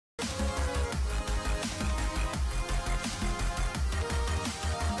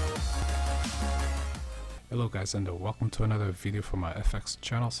Hello guys, and welcome to another video from my FX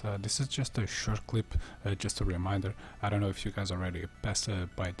channels. This is just a short clip, just a reminder. I don't know if you guys already passed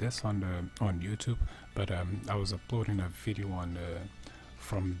by this on YouTube, but I was uploading a video on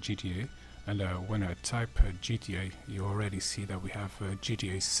from GTA, and when I type GTA, you already see that we have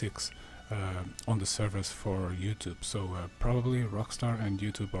GTA 6 on the servers for YouTube. So probably Rockstar and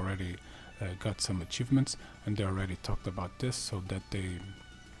YouTube already got some achievements, and they already talked about this, so that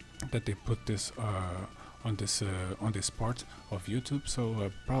they put this on this part of YouTube.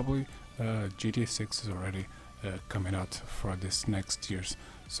 So probably GTA 6 is already coming out for this next year's.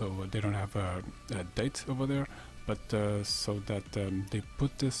 So they don't have a date over there, but so that they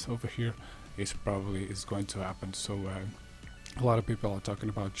put this over here is probably is going to happen. So a lot of people are talking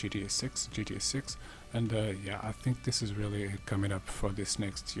about GTA 6, and yeah, I think this is really coming up for this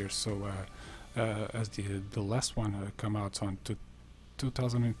next year. So as the last one come out on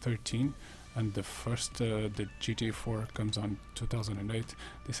 2013, and the first the GTA 4 comes on 2008.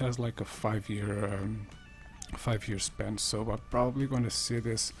 This has like a 5-year span, so I'm probably going to see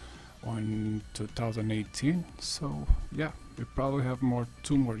this on 2018. So yeah, we probably have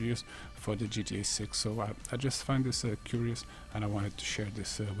 2 more years for the GTA 6. So I just find this curious, and I wanted to share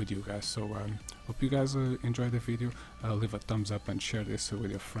this with you guys. So hope you guys enjoy the video. Leave a thumbs up and share this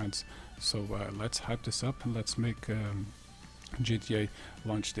with your friends. So let's hype this up, and let's make GTA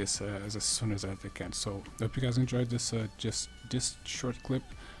launch this as soon as they can. So hope you guys enjoyed this just this short clip,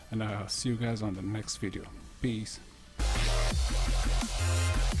 and I'll see you guys on the next video. Peace. Ready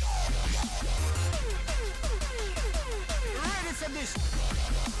for this.